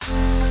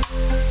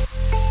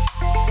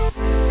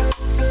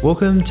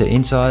Welcome to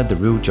Inside the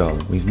Real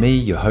Job with me,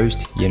 your host,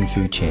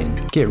 Yenfu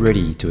Chen. Get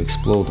ready to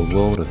explore the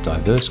world of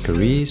diverse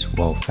careers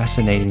while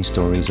fascinating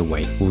stories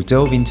await. We'll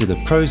delve into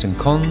the pros and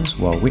cons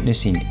while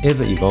witnessing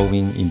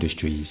ever-evolving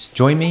industries.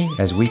 Join me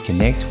as we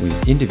connect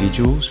with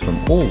individuals from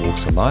all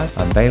walks of life,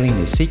 unveiling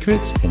their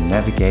secrets and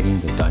navigating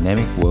the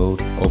dynamic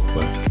world of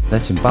work.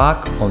 Let's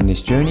embark on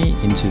this journey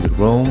into the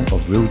realm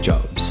of real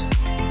jobs.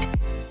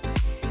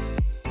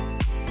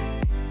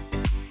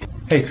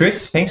 Hey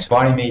Chris, thanks for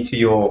inviting me to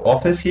your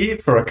office here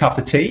for a cup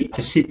of tea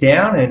to sit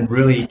down and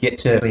really get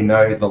to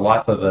know the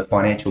life of a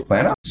financial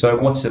planner. So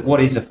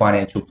what is a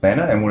financial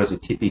planner and what does a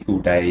typical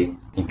day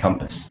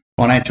encompass?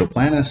 Financial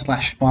planner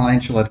 /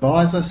 financial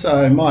advisor.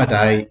 So my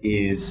day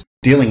is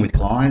dealing with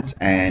clients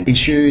and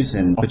issues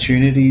and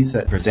opportunities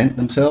that present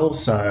themselves.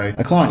 So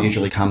a client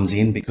usually comes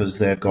in because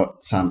they've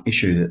got some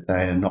issue that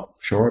they're not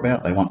sure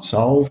about, they want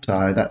solved.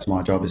 So that's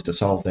my job, is to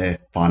solve their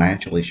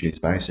financial issues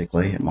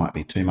basically. It might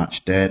be too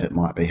much debt, it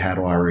might be how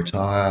do I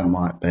retire, it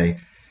might be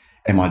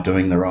am I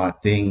doing the right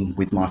thing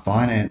with my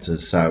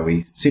finances? So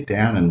we sit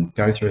down and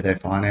go through their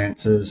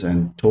finances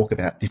and talk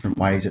about different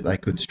ways that they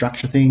could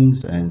structure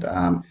things and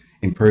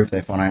improve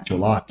their financial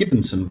life, give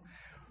them some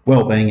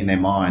well-being in their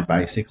mind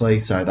basically,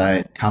 so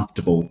they're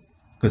comfortable,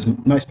 because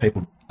most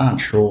people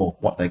aren't sure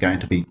what they're going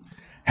to be,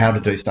 how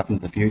to do stuff in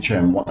the future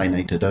and what they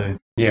need to do.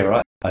 Yeah,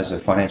 right. As a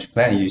financial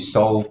planner, you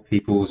solve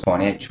people's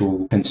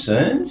financial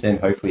concerns and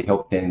hopefully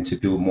help them to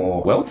build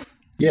more wealth.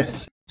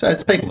 Yes. So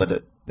it's people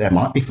that they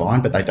might be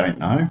fine, but they don't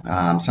know.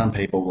 Some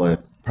people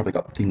have probably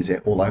got things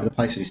there all over the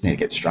place. They just need to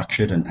get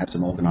structured and have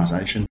some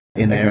organisation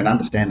in there and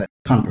understand that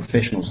kind of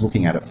professionals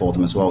looking at it for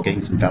them as well,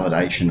 getting some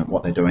validation of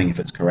what they're doing, if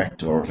it's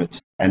correct or if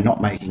it's, and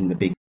not making the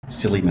big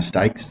silly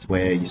mistakes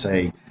where you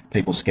see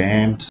people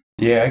scammed.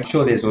 Yeah, I'm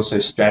sure there's also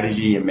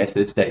strategy and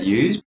methods that you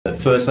use.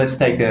 But first, let's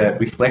take a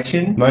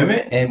reflection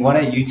moment. And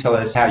why don't you tell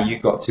us how you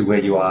got to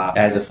where you are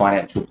as a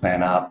financial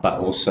planner, but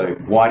also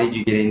why did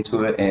you get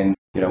into it and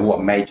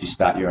what made you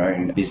start your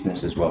own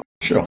business as well?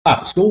 Sure.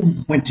 After school,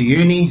 went to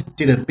uni,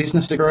 did a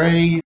business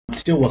degree,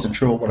 still wasn't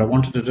sure what I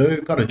wanted to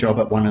do, got a job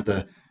at one of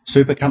the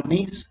super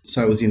companies.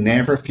 So I was in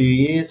there for a few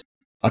years.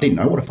 I didn't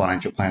know what a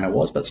financial planner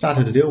was, but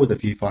started to deal with a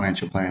few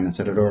financial planners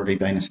that had already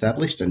been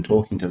established and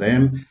talking to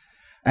them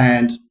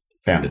and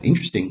found it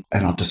interesting.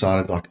 And I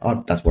decided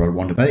that's what I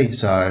want to be.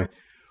 So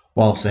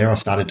whilst there, I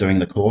started doing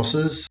the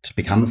courses to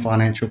become a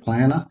financial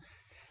planner.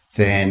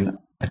 Then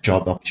a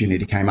job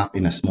opportunity came up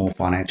in a small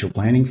financial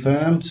planning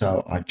firm.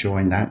 So I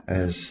joined that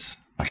as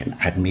like an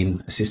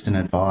admin assistant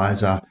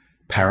advisor,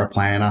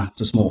 paraplanner.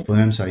 It's a small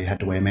firm, so you had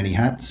to wear many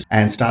hats,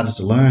 and started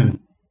to learn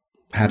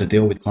how to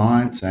deal with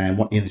clients and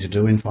what you need to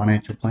do in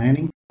financial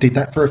planning. Did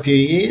that for a few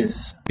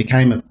years,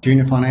 became a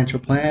junior financial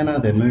planner,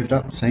 then moved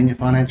up to senior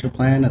financial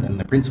planner, then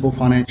the principal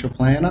financial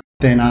planner.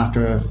 Then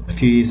after a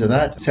few years of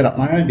that, set up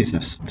my own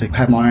business to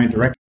have my own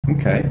direction.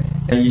 Okay.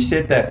 And you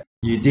said that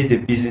you did the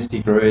business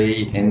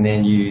degree and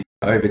then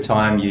over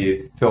time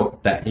you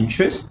felt that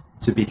interest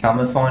to become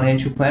a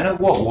financial planner.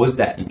 What was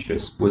that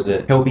interest? Was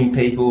it helping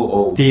people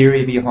or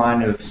theory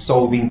behind of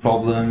solving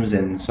problems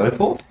and so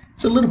forth?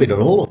 It's a little bit of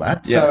all of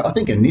that. Yeah. So I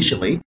think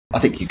initially,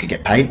 you could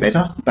get paid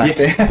better back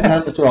there.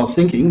 That's what I was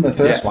thinking, the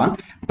first one.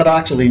 But I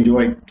actually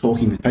enjoy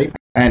talking with people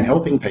and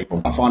helping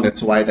people. I find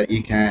it's a way that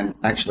you can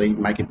actually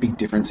make a big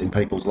difference in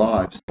people's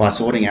lives by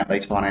sorting out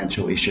these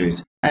financial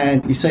issues.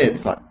 And you see,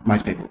 it's like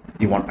most people,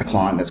 you want a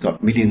client that's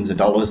got millions of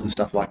dollars and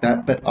stuff like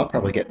that, but I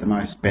probably get the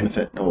most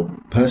benefit or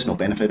personal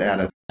benefit out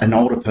of an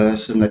older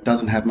person that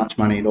doesn't have much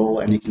money at all,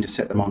 and you can just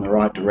set them on the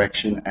right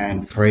direction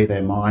and free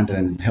their mind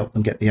and help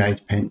them get the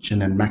age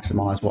pension and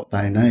maximise what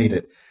they need.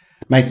 It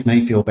makes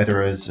me feel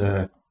better as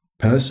a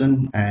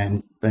person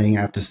and being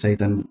able to see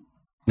them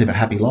live a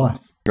happy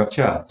life.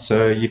 Gotcha.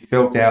 So you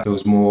felt out it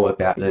was more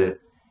about the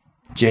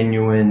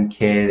genuine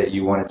care that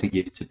you wanted to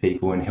give to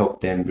people and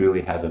help them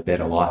really have a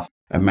better life.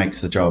 It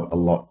makes the job a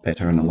lot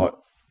better and a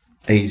lot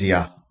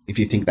easier if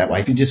you think that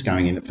way. If you're just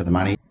going in it for the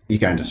money, you're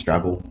going to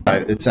struggle.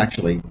 So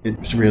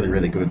it's really,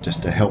 really good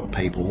just to help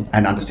people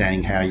and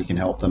understanding how you can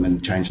help them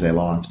and change their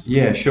lives.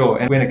 Yeah, sure.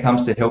 And when it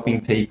comes to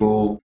helping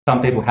people,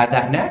 some people have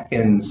that knack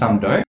and some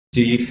don't.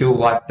 Do you feel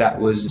like that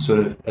was sort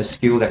of a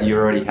skill that you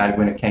already had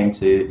when it came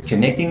to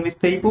connecting with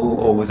people,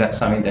 or was that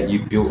something that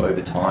you built over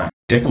time?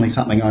 Definitely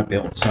something I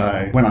built.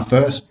 So when I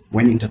first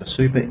went into the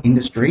super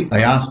industry,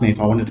 they asked me if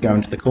I wanted to go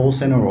into the call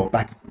center or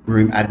back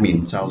room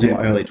admin. So I was in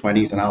my early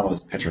 20s and I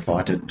was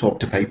petrified to talk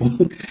to people.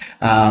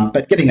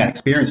 But getting that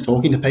experience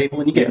talking to people,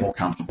 and you get more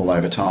comfortable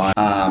over time.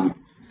 I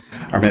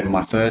remember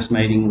my first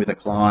meeting with a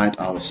client,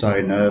 I was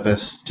so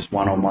nervous, just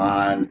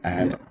one-on-one,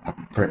 and I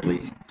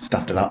probably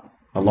stuffed it up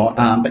a lot.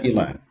 But you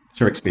learn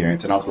through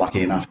experience, and I was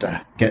lucky enough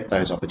to get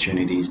those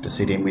opportunities to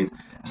sit in with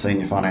a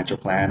senior financial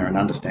planner and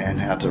understand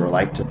how to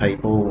relate to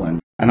people.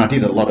 And I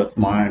did a lot of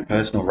my own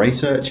personal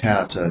research,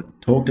 how to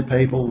talk to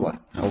people, like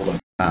all the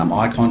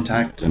eye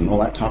contact and all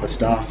that type of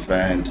stuff,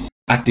 and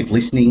active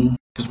listening.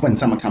 Because when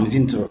someone comes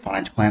into a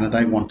financial planner,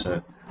 they want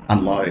to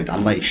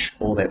unleash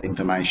all that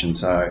information.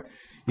 So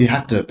you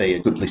have to be a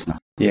good listener.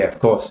 Yeah, of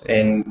course.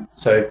 And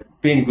so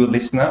being a good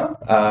listener,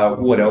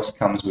 what else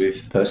comes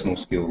with personal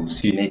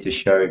skills? You need to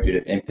show a bit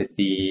of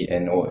empathy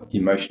and or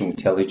emotional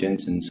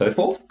intelligence and so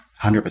forth.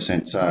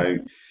 100%. So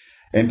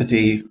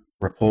empathy,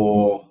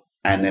 rapport,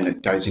 and then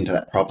it goes into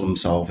that problem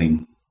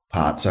solving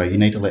part. So you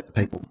need to let the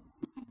people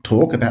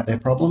talk about their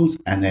problems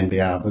and then be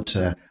able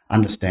to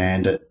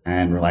understand it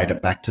and relate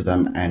it back to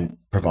them and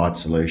provide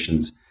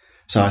solutions.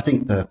 So I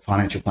think the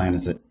financial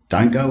planners that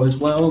don't go as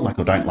well, like,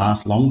 or don't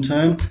last long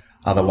term,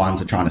 are the ones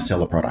that are trying to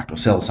sell a product or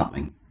sell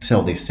something,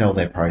 sell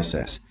their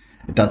process.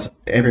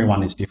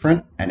 Everyone is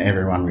different and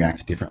everyone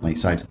reacts differently.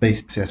 So to be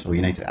successful,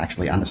 you need to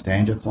actually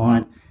understand your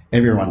client.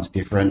 Everyone's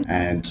different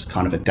and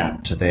kind of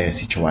adapt to their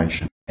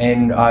situation.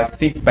 And I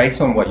think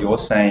based on what you're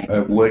saying,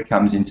 a word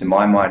comes into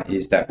my mind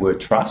is that word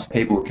trust.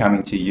 People are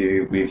coming to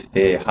you with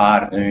their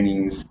hard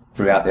earnings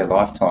throughout their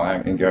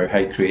lifetime and go,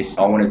 hey, Chris,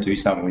 I want to do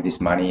something with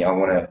this money. I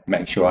want to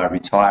make sure I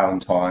retire on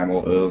time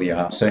or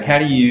earlier. So how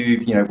do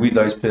you, with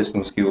those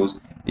personal skills,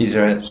 is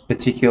there a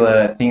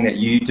particular thing that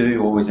you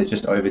do, or is it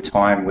just over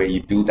time where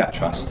you build that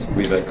trust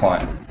with a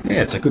client?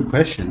 Yeah, it's a good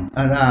question.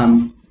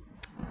 And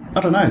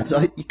I don't know.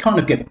 You kind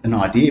of get an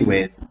idea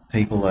where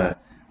people are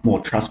more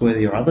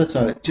trustworthy or others.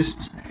 So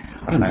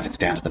I don't know if it's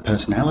down to the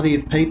personality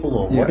of people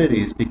or what it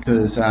is,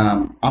 because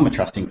I'm a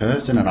trusting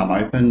person and I'm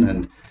open,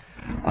 and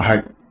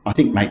I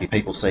think maybe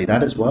people see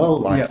that as well.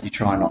 Like, you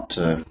try not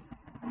to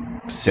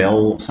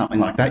sell something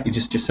like that. You're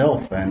just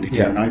yourself. And if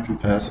you're an open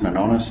person and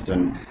honest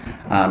and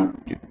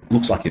it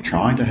looks like you're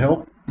trying to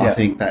help, I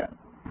think that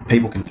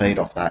people can feed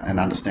off that and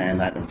understand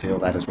that and feel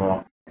that as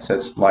well. So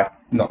it's like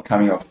not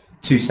coming off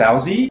too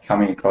salesy,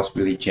 coming across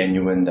really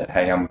genuine that,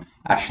 hey, I'm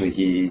actually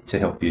here to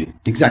help you.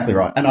 Exactly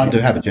right. And I do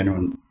have a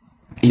genuine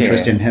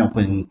interest in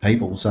helping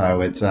people.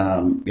 So it's,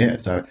 so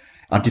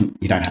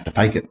you don't have to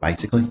fake it,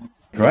 basically.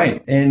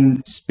 Great.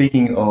 And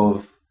speaking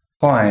of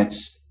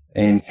clients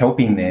and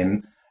helping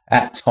them,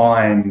 at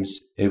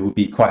times it would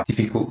be quite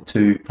difficult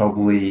to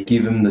probably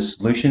give them the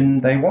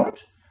solution they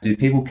want. Do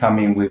people come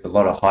in with a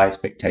lot of high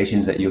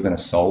expectations that you're going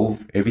to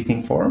solve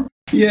everything for them?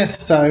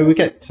 Yes. So we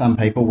get some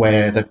people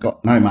where they've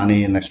got no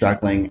money and they're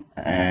struggling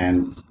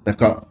and they've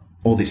got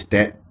all this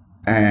debt,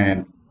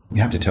 and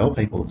you have to tell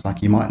people, it's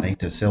like, you might need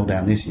to sell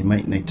down this, you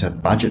might need to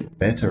budget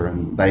better,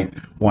 and they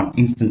want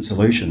instant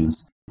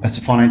solutions. As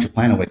a financial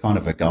planner, we're kind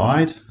of a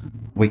guide.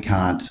 We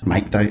can't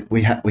make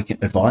we can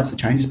advise the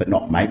changes, but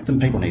not make them.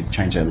 People need to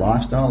change their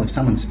lifestyle. If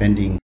someone's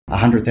spending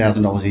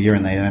 $100,000 a year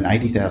and they earn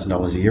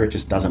 $80,000 a year, it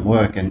just doesn't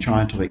work. And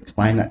trying to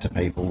explain that to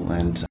people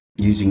and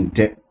using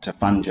debt to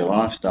fund your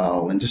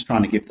lifestyle and just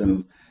trying to give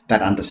them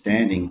that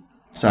understanding.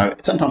 So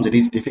sometimes it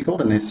is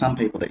difficult, and there's some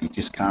people that you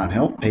just can't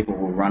help. People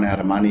will run out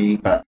of money,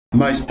 but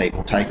most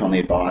people take on the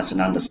advice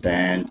and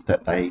understand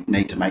that they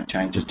need to make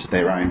changes to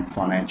their own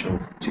financial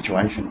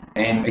situation.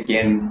 And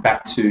again,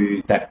 back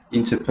to that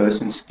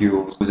interperson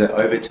skills, was it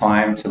over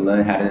time to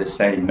learn how to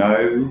say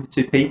no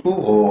to people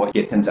or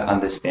get them to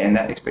understand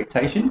that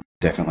expectation?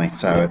 Definitely.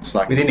 So it's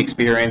like within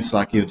experience,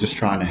 like you're just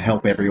trying to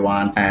help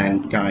everyone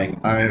and going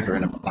over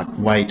and like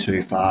way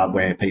too far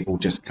where people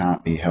just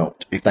can't be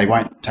helped. If they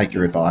won't take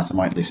your advice and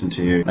won't listen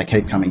to you, they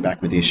keep coming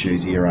back with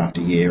issues year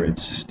after year.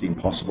 It's just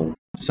impossible.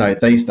 So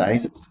these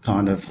days, it's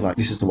kind of like,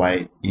 this is the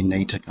way you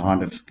need to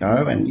kind of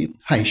go, and you're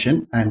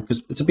patient, and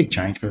because it's a big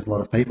change for a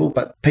lot of people,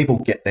 but people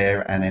get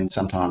there, and then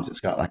sometimes it's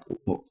got like,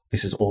 look,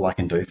 this is all I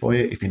can do for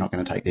you. If you're not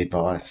going to take the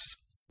advice,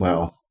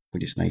 well, we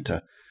just need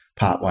to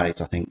part ways,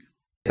 I think.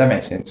 That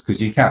makes sense,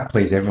 because you can't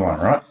please everyone,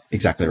 right?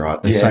 Exactly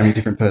right. There's so many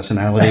different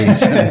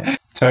personalities.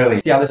 Totally.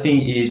 The other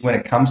thing is, when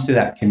it comes to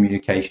that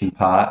communication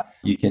part,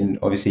 you can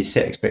obviously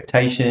set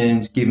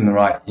expectations, give them the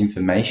right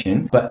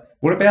information, but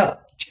what about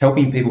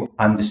helping people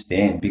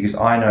understand? Because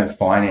I know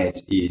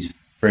finance is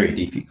very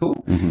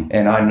difficult. Mm-hmm.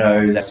 And I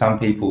know that some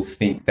people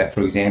think that,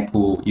 for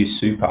example, your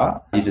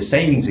super is a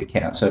savings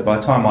account. So by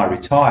the time I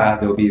retire,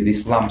 there'll be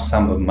this lump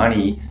sum of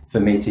money for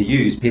me to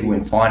use. People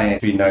in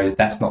finance know that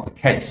that's not the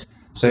case.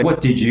 So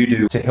what did you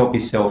do to help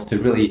yourself to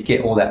really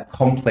get all that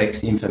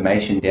complex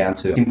information down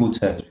to simple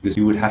terms? Because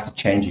you would have to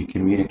change your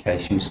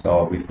communication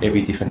style with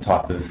every different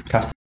type of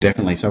customer.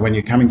 Definitely. So when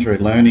you're coming through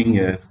learning,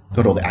 you've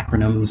got all the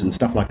acronyms and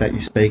stuff like that you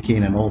speak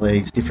in, and all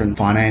these different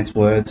finance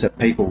words that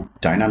people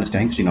don't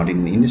understand because you're not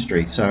in the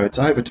industry. So it's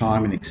over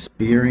time and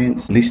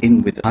experience,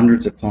 listening with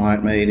hundreds of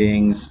client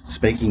meetings,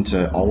 speaking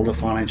to older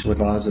financial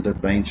advisors that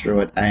have been through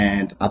it,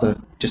 and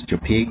just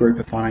your peer group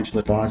of financial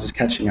advisors,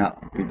 catching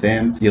up with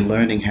them. You're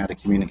learning how to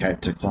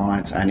communicate to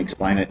clients and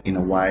explain it in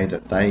a way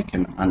that they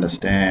can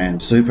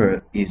understand.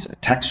 Super is a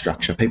tax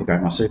structure. People go,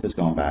 my super's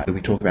gone bad.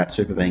 We talk about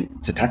super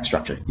it's a tax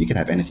structure. You can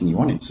have anything you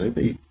want in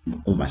super,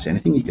 almost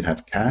anything. You could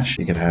have cash,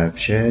 you could have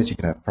shares, you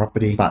could have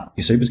property, but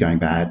your super's going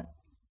bad.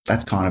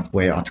 That's kind of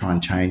where I try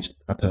and change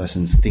a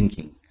person's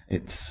thinking.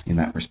 It's in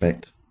that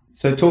respect.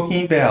 So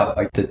talking about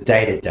like the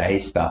day-to-day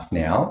stuff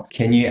now,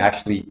 can you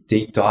actually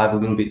deep dive a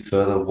little bit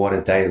further what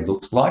a day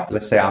looks like?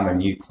 Let's say I'm a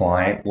new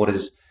client.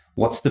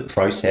 What's the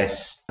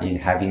process in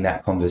having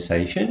that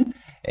conversation?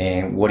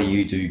 And what do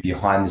you do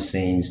behind the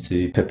scenes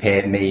to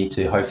prepare me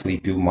to hopefully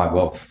build my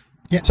wealth?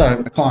 Yeah.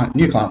 So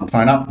new client will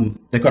phone up and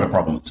they've got a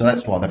problem. So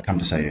that's why they've come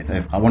to see you.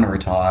 I want to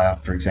retire,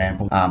 for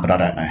example, but I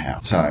don't know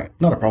how. So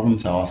not a problem.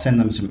 So I'll send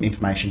them some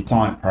information,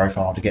 client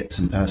profile to get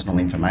some personal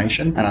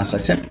information. And I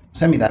say,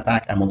 send me that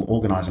back and we'll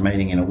organise a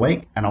meeting in a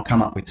week and I'll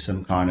come up with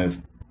some kind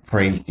of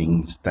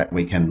things that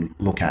we can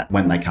look at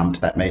when they come to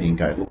that meeting and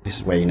go, look, this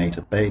is where you need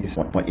to be, this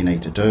is what you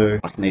need to do.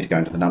 I need to go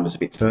into the numbers a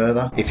bit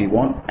further if you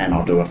want, and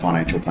I'll do a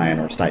financial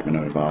plan or a statement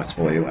of advice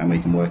for you and we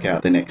can work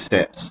out the next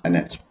steps, and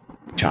that's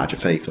charge a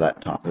fee for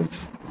that type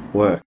of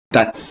work.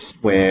 That's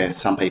where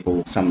some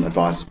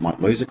advisors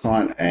might lose a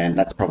client, and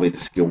that's probably the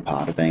skill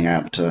part of being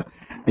able to,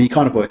 and you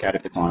kind of work out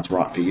if the client's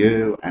right for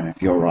you and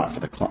if you're right for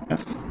the client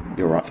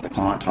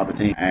type of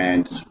thing,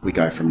 and we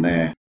go from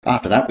there.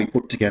 After that, we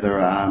put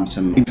together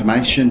some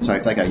information. So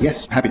if they go,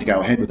 yes, happy to go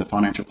ahead with the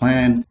financial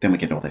plan, then we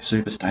get all their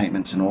super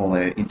statements and all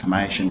their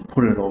information,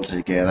 put it all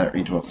together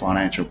into a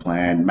financial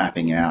plan,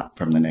 mapping out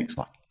from the next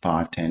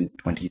 5, 10,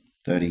 20,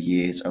 30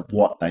 years of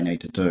what they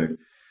need to do.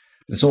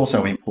 It's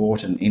also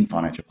important in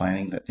financial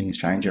planning that things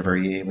change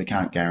every year. We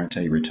can't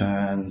guarantee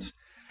returns.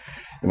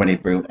 We need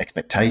to build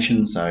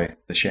expectations. So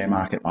the share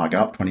market might go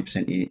up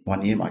 20%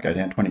 one year, might go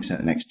down 20%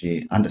 the next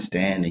year,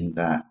 understanding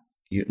that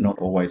you're not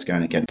always going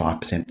to get 5%,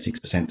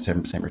 6%,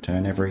 7%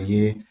 return every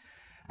year.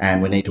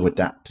 And we need to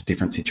adapt to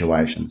different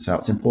situations. So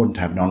it's important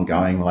to have an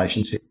ongoing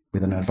relationship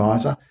with an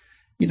advisor.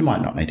 You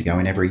might not need to go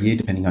in every year,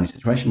 depending on your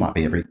situation. It might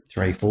be every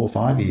 3, 4,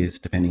 5 years,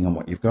 depending on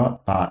what you've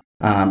got. But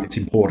it's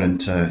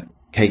important to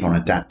keep on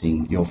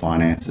adapting your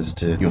finances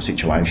to your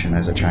situation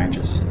as it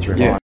changes through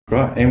life.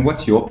 Right. And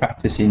what's your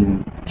practice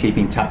in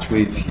keeping touch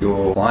with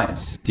your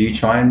clients? Do you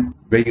try and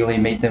regularly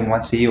meet them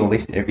once a year or at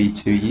least every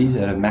 2 years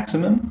at a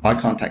maximum? I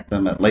contact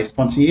them at least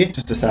once a year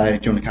just to say,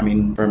 do you want to come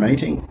in for a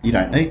meeting? You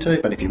don't need to,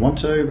 but if you want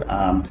to.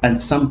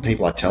 And some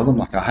people I tell them,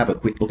 I have a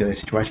quick look at their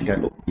situation, go,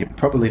 look, you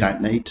probably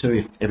don't need to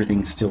if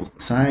everything's still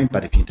the same,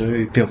 but if you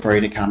do, feel free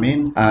to come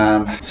in.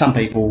 Some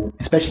people,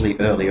 especially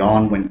early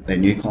on when they're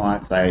new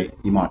clients,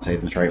 you might see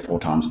them 3 or 4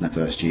 times in the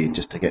first year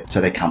just to get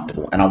so they're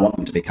comfortable. And I want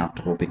them to be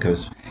comfortable,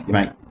 because you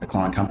make a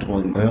client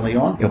comfortable early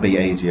on, it'll be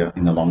easier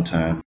in the long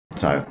term.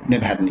 So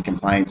never had any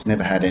complaints,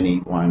 never had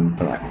anyone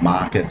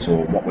markets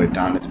or what we've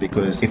done. It's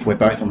because if we're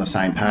both on the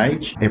same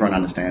page, everyone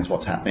understands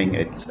what's happening.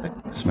 It's a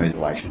smooth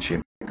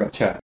relationship.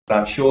 Gotcha.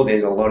 I'm sure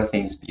there's a lot of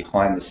things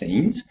behind the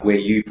scenes where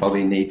you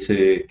probably need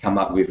to come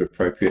up with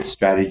appropriate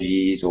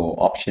strategies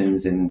or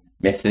options and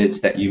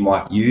methods that you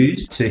might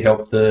use to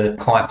help the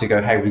client to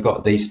go, hey, we've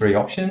got these 3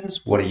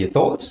 options. What are your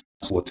thoughts?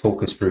 Or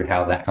talk us through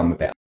how that come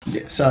about.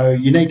 Yeah, so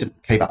you need to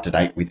keep up to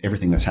date with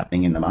everything that's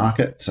happening in the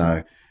market.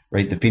 So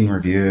read the Fin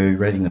Review,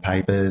 reading the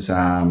papers,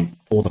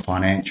 all the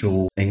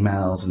financial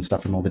emails and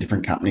stuff from all the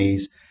different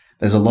companies.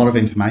 There's a lot of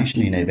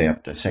information. You need to be able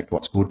to dissect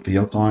what's good for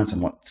your clients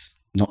and what's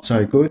not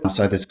so good.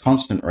 So there's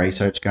constant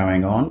research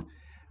going on,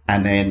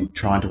 and then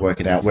trying to work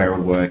it out where it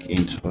will work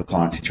into a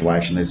client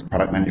situation. There's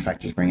product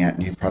manufacturers bring out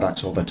new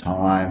products all the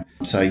time.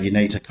 So you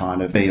need to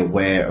kind of be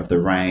aware of the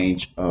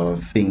range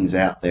of things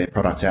out there,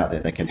 products out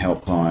there that can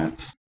help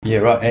clients. Yeah,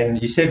 right.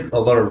 And you said a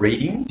lot of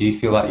reading. Do you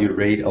feel like you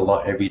read a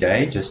lot every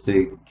day just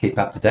to keep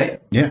up to date?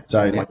 Yeah.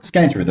 So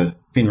scan through the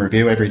Fin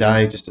Review every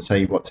day just to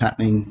see what's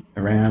happening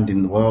around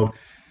in the world.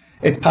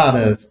 It's part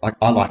of,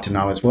 I like to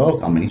know as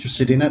well. I'm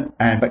interested in it.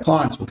 But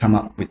clients will come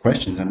up with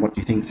questions. And what do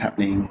you think is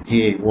happening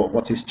here?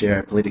 What's this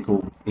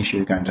geopolitical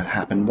issue going to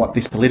happen? What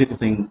this political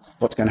thing,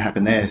 what's going to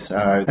happen there?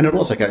 So, and it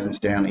also goes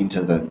down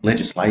into the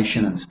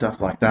legislation and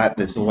stuff like that.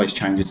 There's always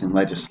changes in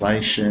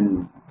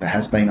legislation. There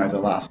has been over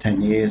the last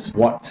 10 years.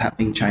 What's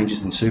happening,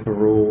 changes in super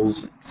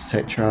rules,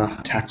 etc.,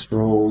 tax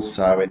rules.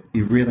 So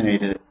you really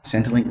need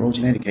Centrelink rules.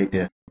 You need to keep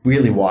your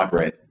really wide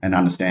read and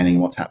understanding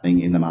what's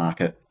happening in the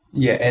market.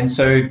 Yeah, and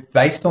so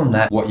based on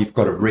that, what you've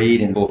got to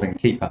read and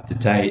keep up to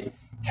date,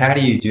 how do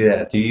you do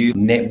that? Do you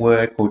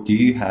network, or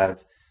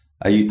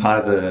are you part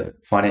of a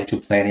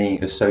financial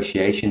planning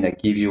association that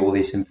gives you all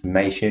this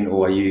information,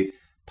 or are you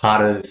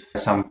part of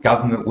some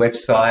government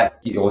website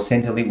or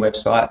Centrelink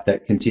website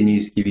that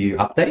continues to give you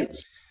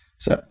updates?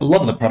 So a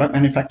lot of the product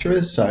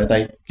manufacturers, so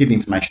they give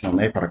information on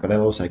their product, but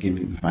they'll also give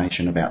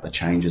information about the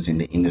changes in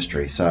the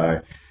industry.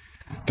 So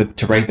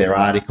to read their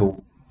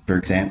article, for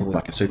example,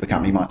 like a super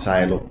company might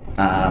say, look,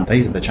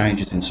 these are the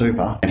changes in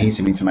super, and here's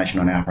some information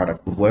on our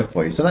product would work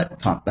for you. So that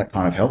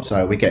kind of helps.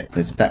 So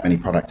there's that many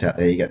products out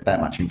there, you get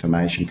that much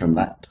information from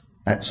that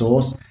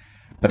source.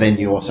 But then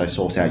you also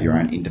source out your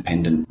own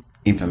independent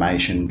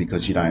information,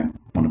 because you don't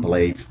want to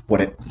believe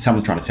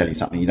someone's trying to sell you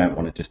something, you don't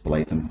want to just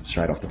believe them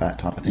straight off the bat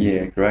type of thing.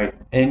 Yeah, great.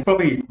 And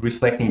probably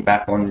reflecting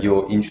back on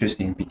your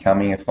interest in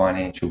becoming a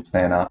financial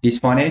planner, is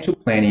financial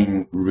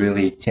planning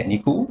really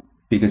technical?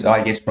 Because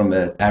I guess from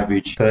an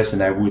average person,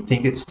 they would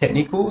think it's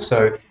technical.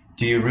 So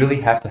do you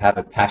really have to have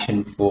a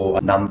passion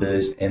for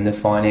numbers and the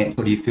finance,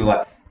 or do you feel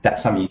like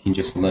that's something you can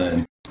just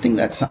learn? I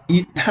think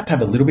you have to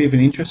have a little bit of an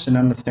interest in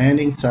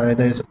understanding. So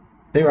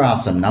there are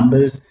some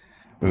numbers.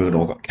 We've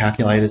all got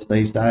calculators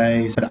these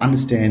days, but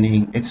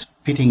understanding it's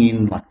fitting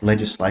in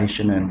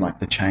legislation and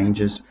the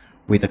changes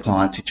with the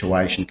client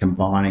situation,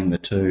 combining the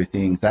two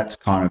things, that's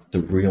kind of the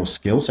real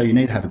skill. So you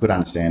need to have a good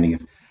understanding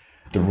of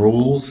the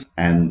rules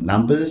and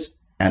numbers,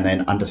 and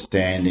then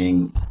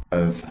understanding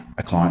of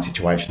a client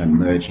situation and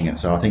merging it.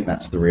 So I think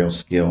that's the real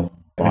skill,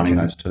 combining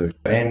those two.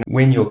 And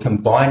when you're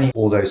combining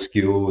all those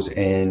skills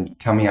and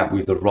coming up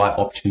with the right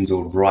options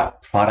or right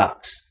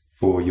products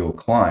for your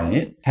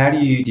client, how do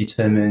you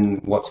determine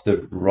what's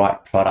the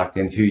right product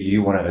and who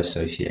you want to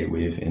associate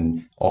with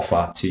and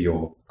offer to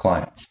your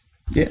clients?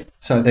 Yeah,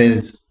 so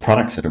there's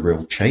products that are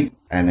real cheap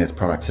and there's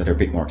products that are a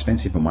bit more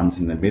expensive and one's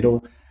in the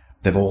middle.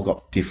 They've all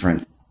got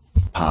different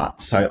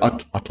parts. So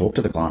I talked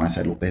to the client, I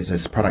said, look, there's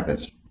this product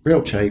that's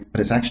real cheap, but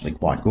it's actually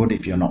quite good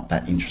if you're not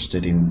that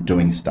interested in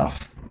doing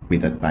stuff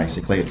with it,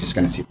 basically. It's just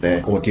going to sit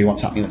there. Or do you want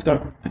something that's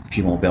got a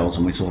few more bells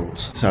and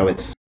whistles? So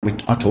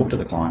I talked to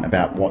the client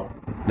about what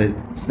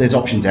there's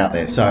options out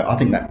there. So I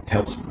think that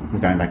helps. We're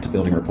going back to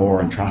building rapport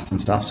and trust and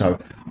stuff. So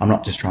I'm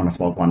not just trying to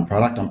flog one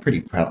product. I'm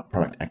pretty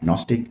product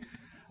agnostic.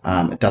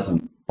 It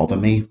doesn't bother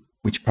me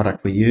which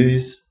product we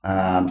use.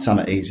 Some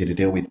are easier to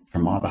deal with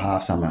from my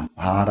behalf. Some are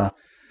harder.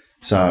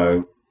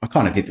 So I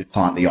kind of give the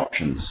client the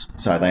options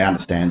so they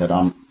understand that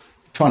I'm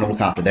trying to look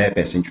after their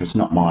best interest,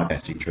 not my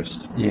best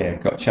interest. Yeah,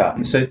 gotcha.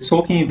 So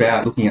talking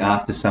about looking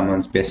after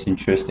someone's best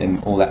interest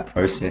and all that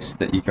process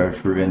that you go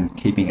through and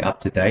keeping it up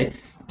to date,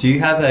 do you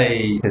have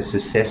a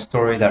success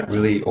story that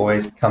really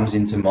always comes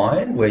into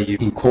mind where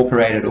you've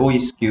incorporated all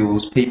your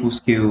skills, people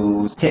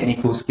skills,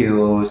 technical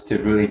skills to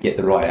really get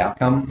the right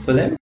outcome for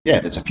them? Yeah,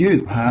 there's a few.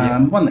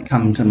 One that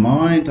come to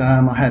mind,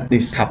 I had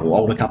this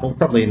older couple,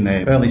 probably in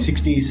their early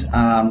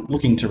 60s,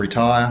 looking to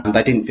retire.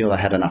 They didn't feel they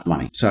had enough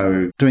money.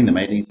 So doing the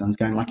meetings, I was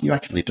going like, you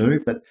actually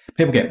do, but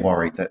people get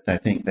worried that they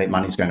think their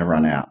money's going to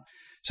run out.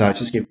 So I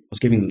was trying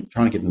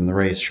to give them the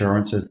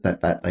reassurances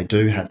that they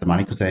do have the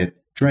money, because their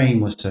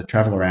dream was to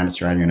travel around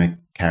Australia in a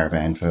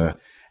caravan for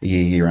a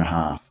year and a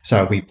half.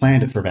 So we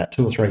planned it for about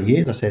 2 or 3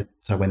 years. I said,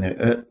 so when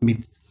they're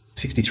mid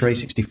 63,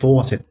 64,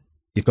 I said,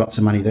 you've got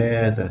some money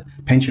there. The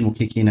pension will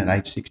kick in at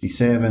age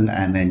 67,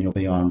 and then you'll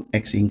be on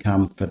X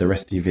income for the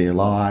rest of your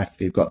life.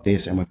 You've got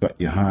this, and we've got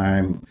your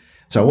home.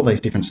 So all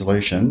these different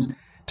solutions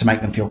to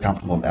make them feel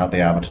comfortable they'll be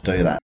able to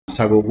do that.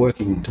 So we're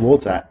working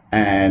towards that,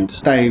 and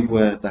they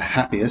were the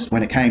happiest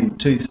when it came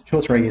 2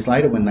 or 3 years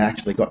later, when they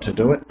actually got to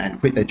do it and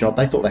quit their job.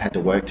 They thought they had to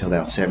work till they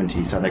were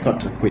 70, so they got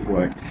to quit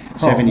work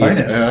 7 years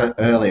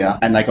earlier,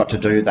 and they got to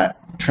do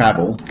that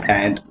travel.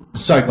 And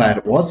so glad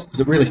it was,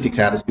 because it really sticks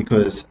out, is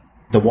because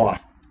the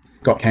wife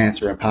got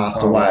cancer and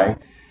passed away. Wow.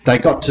 They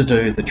got to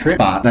do the trip,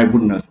 but they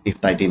wouldn't have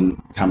if they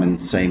didn't come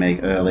and see me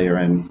earlier.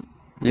 And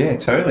yeah,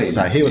 totally.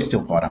 So he was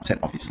still quite upset,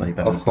 obviously.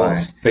 But of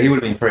course. But he would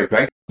have been very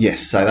grateful.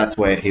 Yes, so that's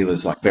where he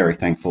was like very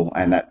thankful,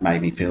 and that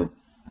made me feel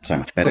so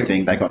much better.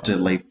 They got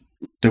to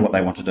do what they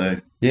want to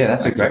do. Yeah,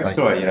 that's basically a great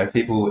story. You know,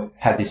 people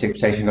have this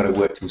expectation, got to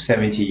work till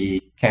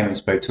 70, came and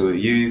spoke to a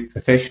youth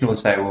professional,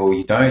 say, well,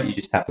 you don't, you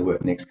just have to work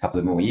the next couple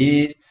of more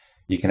years.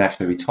 You can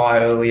actually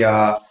retire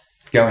earlier,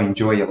 go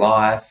enjoy your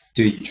life,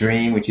 do your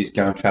dream, which is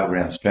go and travel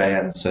around Australia.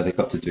 And so they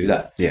got to do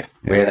that. Yeah.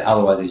 Where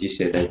otherwise, as you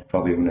said, they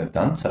probably wouldn't have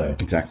done so.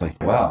 Exactly.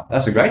 Wow,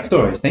 that's a great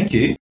story. Thank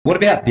you. What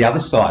about the other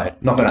side?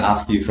 I'm not going to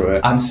ask you for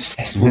an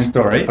unsuccessful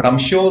story, but I'm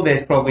sure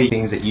there's probably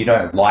things that you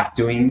don't like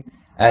doing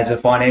as a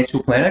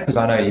financial planner, because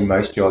I know in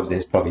most jobs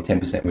there's probably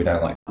 10% we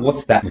don't like.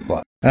 What's that look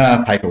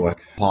like? Paperwork,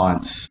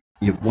 compliance.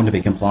 You want to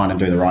be compliant and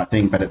do the right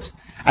thing, but it's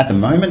at the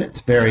moment it's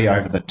very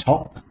over the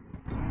top,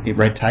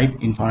 red tape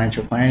in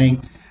financial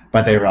planning.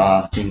 But there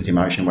are things in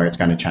motion where it's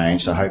going to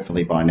change. So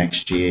hopefully by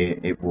next year,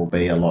 it will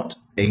be a lot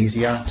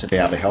easier to be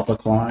able to help a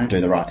client do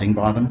the right thing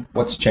by them.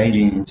 What's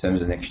changing in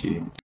terms of next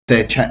year?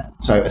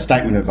 So a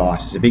statement of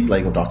advice is a big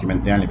legal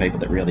document. The only people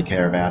that really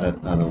care about it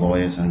are the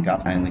lawyers and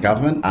the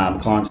government.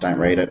 Clients don't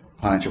read it.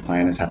 Financial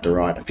planners have to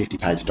write a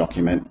 50-page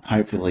document.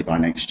 Hopefully by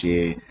next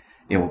year,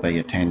 it will be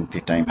a 10,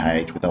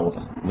 15-page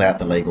without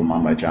the legal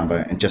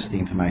mumbo-jumbo and just the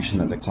information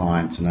that the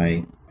clients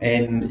need.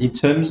 And in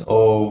terms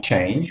of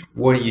change,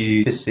 what do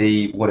you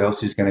see what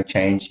else is going to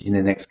change in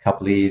the next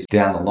couple of years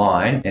down the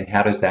line, and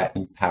how does that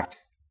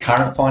impact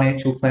current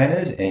financial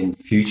planners and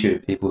future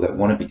people that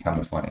want to become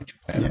a financial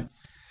planner? Yeah.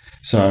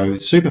 So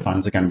super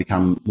funds are going to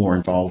become more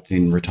involved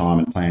in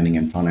retirement planning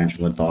and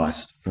financial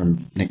advice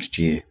from next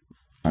year,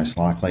 most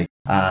likely.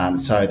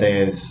 So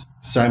there's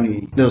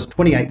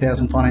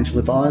 28,000 financial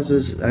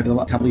advisors over the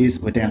last couple of years.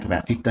 We're down to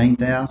about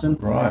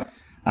 15,000. Right.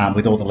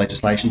 With all the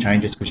legislation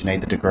changes, because you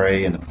need the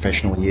degree and the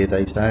professional year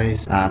these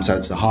days. So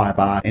it's a higher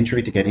bar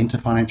entry to get into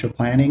financial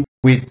planning.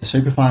 With the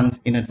super funds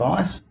in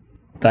advice,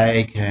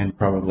 they can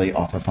probably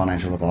offer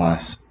financial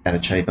advice at a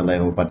cheaper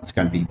level, but it's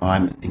going to be,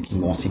 I'm thinking,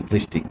 more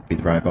simplistic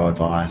with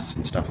robo-advice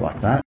and stuff like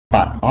that.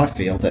 But I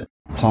feel that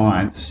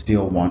clients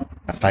still want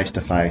a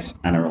face-to-face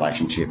and a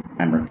relationship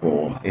and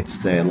rapport. It's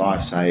their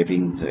life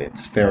savings.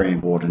 It's very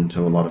important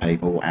to a lot of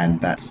people,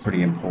 and that's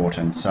pretty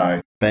important.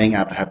 So being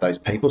able to have those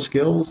people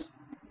skills,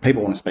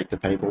 people want to speak to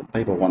people.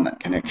 People want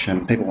that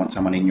connection. People want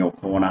someone in your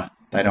corner.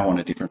 They don't want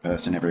a different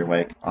person every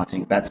week. I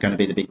think that's going to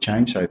be the big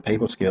change. So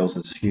people skills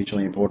is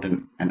hugely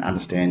important, and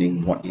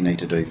understanding what you need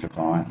to do for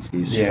clients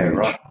is huge.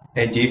 Right.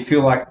 And do you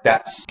feel like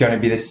that's going to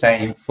be the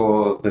same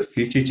for the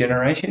future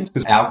generations?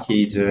 Because our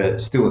kids are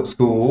still at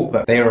school,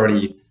 but they're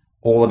already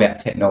all about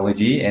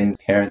technology, and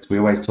parents, we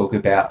always talk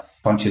about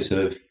conscious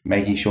of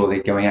making sure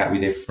they're going out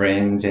with their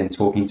friends and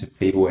talking to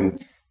people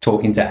and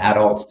talking to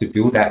adults to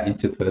build that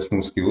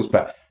interpersonal skills.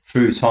 But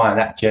through time,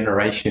 that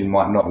generation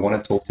might not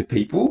want to talk to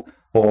people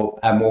or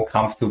are more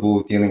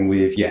comfortable dealing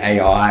with your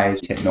AI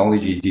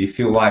technology. Do you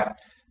feel like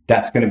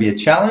that's going to be a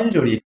challenge,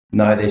 or do you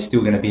know there's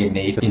still going to be a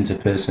need for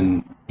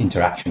in-person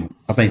interaction?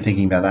 I've been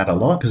thinking about that a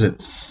lot because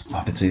it's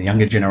obviously the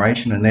younger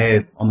generation and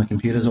they're on the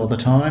computers all the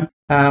time.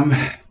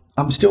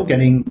 I'm still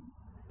getting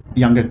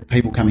younger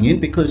people coming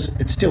in because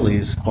it still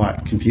is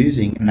quite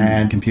confusing,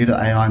 and computer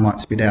AI might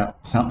spit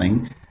out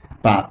something,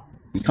 but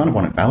you kind of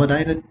want it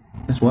validated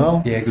as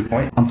well. Yeah, good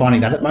point. I'm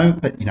finding that at the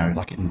moment, but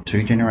like in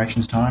 2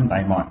 generations' time,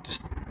 they might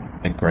just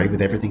agree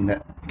with everything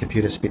that the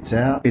computer spits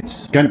out.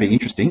 It's going to be an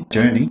interesting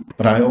journey,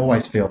 but I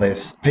always feel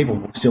there's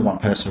people still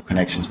want personal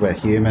connections. We're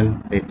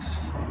human.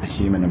 It's a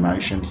human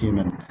emotion,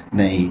 human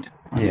need,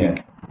 I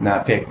think.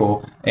 No, fair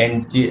call.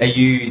 And are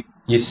you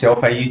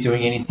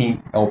doing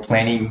anything or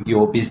planning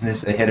your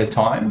business ahead of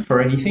time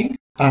for anything?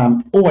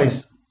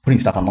 Always putting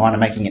stuff online and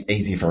making it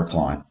easy for a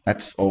client.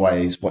 That's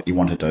always what you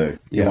want to do.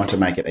 You want to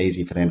make it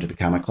easy for them to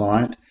become a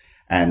client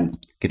and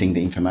getting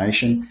the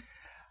information.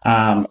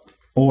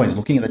 Always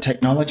looking at the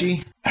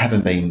technology.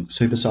 Haven't been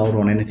super sold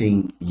on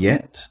anything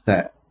yet.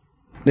 That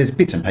there's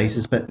bits and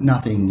pieces, but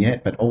nothing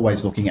yet. But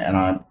always looking at, and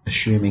I'm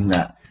assuming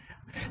that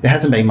there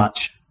hasn't been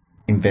much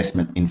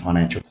investment in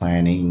financial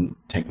planning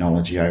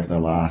technology over the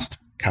last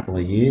couple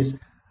of years.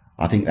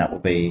 I think that will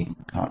be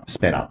kind of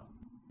sped up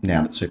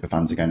now that super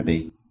funds are going to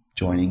be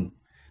joining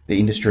the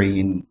industry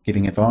in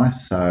giving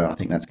advice. So I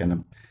think that's going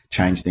to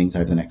change things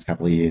over the next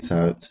couple of years.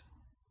 So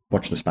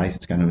watch the space.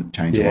 It's going to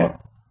change a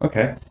lot.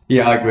 Okay.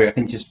 Yeah, I agree. I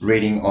think just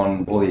reading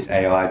on all this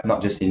AI,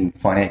 not just in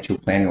financial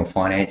planning or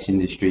finance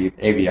industry,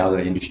 every other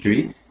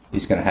industry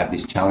is going to have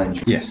this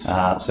challenge. Yes.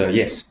 So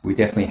yes, we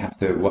definitely have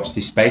to watch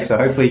this space. So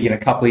hopefully in a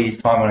couple of years'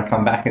 time when I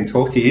come back and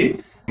talk to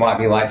you, might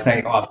be like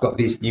saying, I've got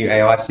this new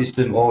AI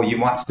system, or you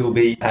might still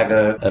have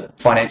a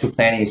financial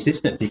planning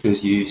assistant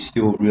because you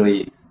still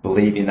really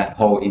believe in that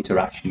whole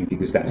interaction,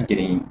 because that's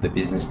getting the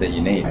business that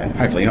you need.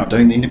 Hopefully you're not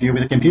doing the interview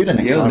with a computer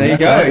next time. There you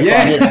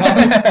go.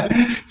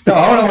 No,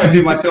 I don't want to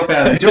do myself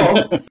out of the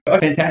job.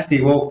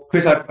 Fantastic. Well,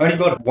 Chris, I've only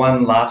got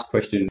one last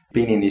question.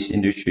 Been in this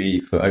industry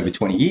for over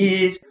 20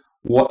 years.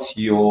 What's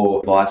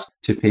your advice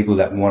to people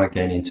that want to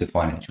get into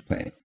financial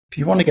planning? If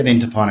you want to get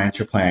into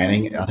financial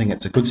planning, I think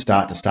it's a good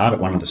start to start at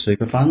one of the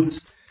super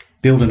funds,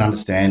 build an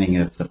understanding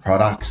of the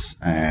products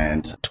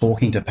and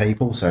talking to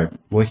people. So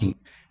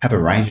have a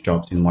range of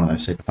jobs in one of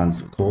those super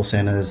funds, call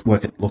centers,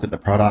 look at the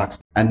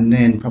products. And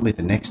then probably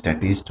the next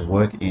step is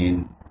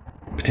to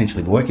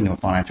potentially work in a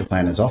financial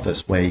planner's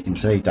office where you can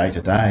see day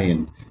to day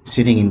and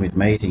sitting in with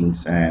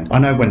meetings. And I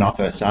know when I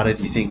first started,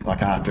 you think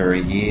like after a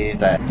year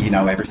that you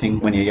know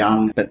everything when you're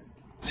young, but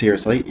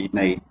seriously, you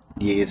need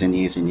years and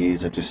years and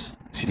years of just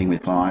sitting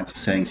with clients,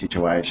 seeing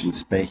situations,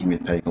 speaking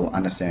with people,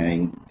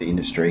 understanding the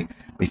industry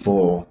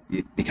before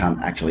you become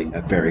actually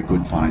a very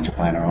good financial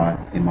planner,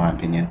 in my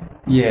opinion.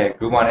 Yeah,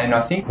 good one. And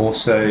I think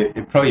also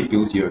it probably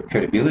builds your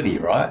credibility,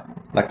 right?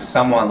 Like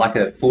someone like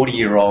a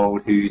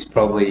 40-year-old who's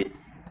probably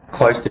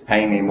close to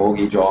paying their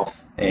mortgage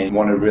off and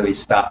want to really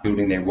start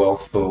building their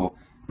wealth for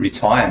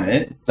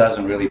retirement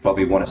doesn't really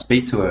probably want to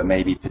speak to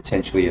maybe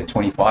potentially a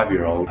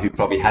 25-year-old who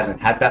probably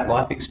hasn't had that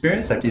life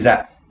experience. Is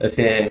that a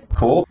fair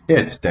call? Yeah,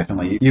 it's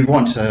definitely. You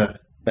want to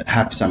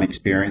have some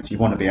experience. You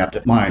want to be able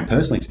to. My own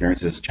personal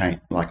experiences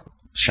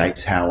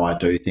shapes how I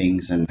do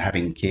things, and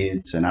having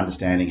kids and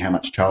understanding how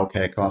much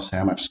childcare costs,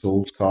 how much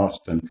schools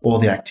cost, and all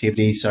the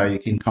activities. So you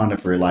can kind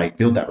of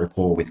build that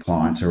rapport with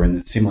clients who are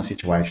in similar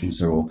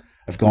situations or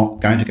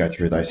going to go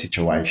through those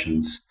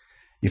situations.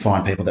 You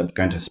find people that are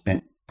going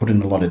to put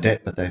in a lot of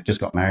debt, but they've just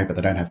got married, but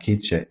they don't have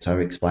kids yet. So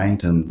explain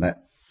to them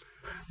that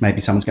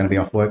maybe someone's going to be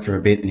off work for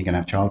a bit and you're going to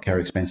have childcare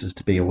expenses,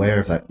 to be aware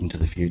of that into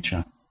the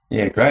future.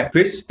 Yeah, great.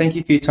 Chris, thank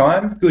you for your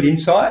time. Good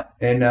insight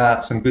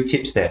and some good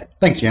tips there.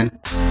 Thanks, Yen.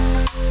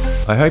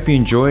 I hope you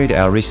enjoyed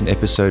our recent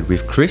episode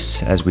with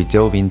Chris as we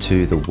delve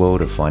into the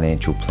world of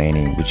financial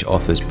planning, which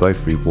offers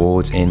both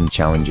rewards and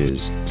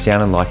challenges. It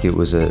sounded like it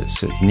was a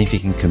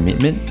significant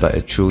commitment, but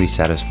it's truly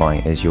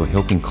satisfying as you're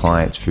helping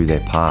clients through their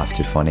path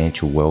to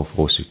financial wealth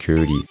or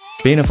security.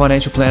 Being a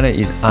financial planner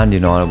is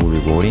undeniably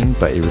rewarding,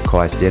 but it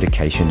requires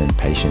dedication and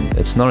patience.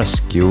 It's not a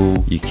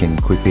skill you can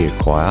quickly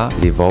acquire.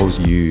 It involves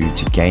you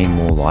to gain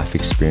more life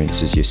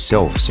experiences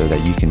yourself so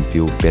that you can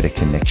build better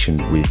connection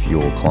with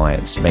your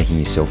clients, making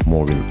yourself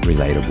more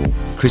relatable.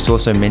 Chris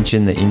also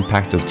mentioned the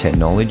impact of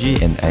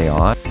technology and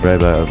AI.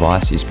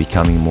 Robo-advice is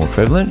becoming more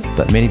prevalent,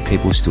 but many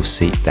people still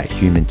seek that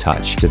human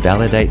touch to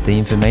validate the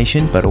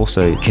information, but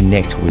also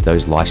connect with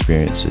those life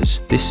experiences.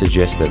 This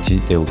suggests that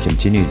there will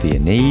continue to be a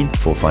need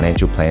for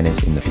financial planners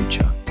in the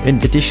future.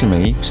 And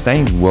additionally,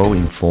 staying well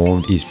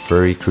informed is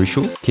very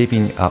crucial.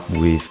 Keeping up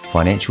with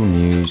financial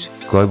news,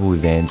 global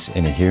events,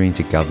 and adhering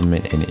to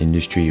government and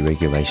industry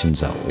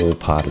regulations are all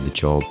part of the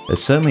job.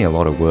 It's certainly a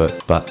lot of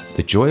work, but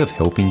the joy of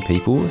helping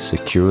people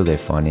secure their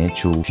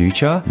financial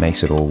future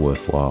makes it all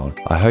worthwhile.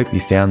 I hope you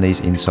found these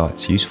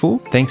insights useful.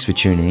 Thanks for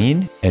tuning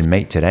in, and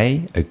make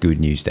today a good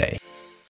news day.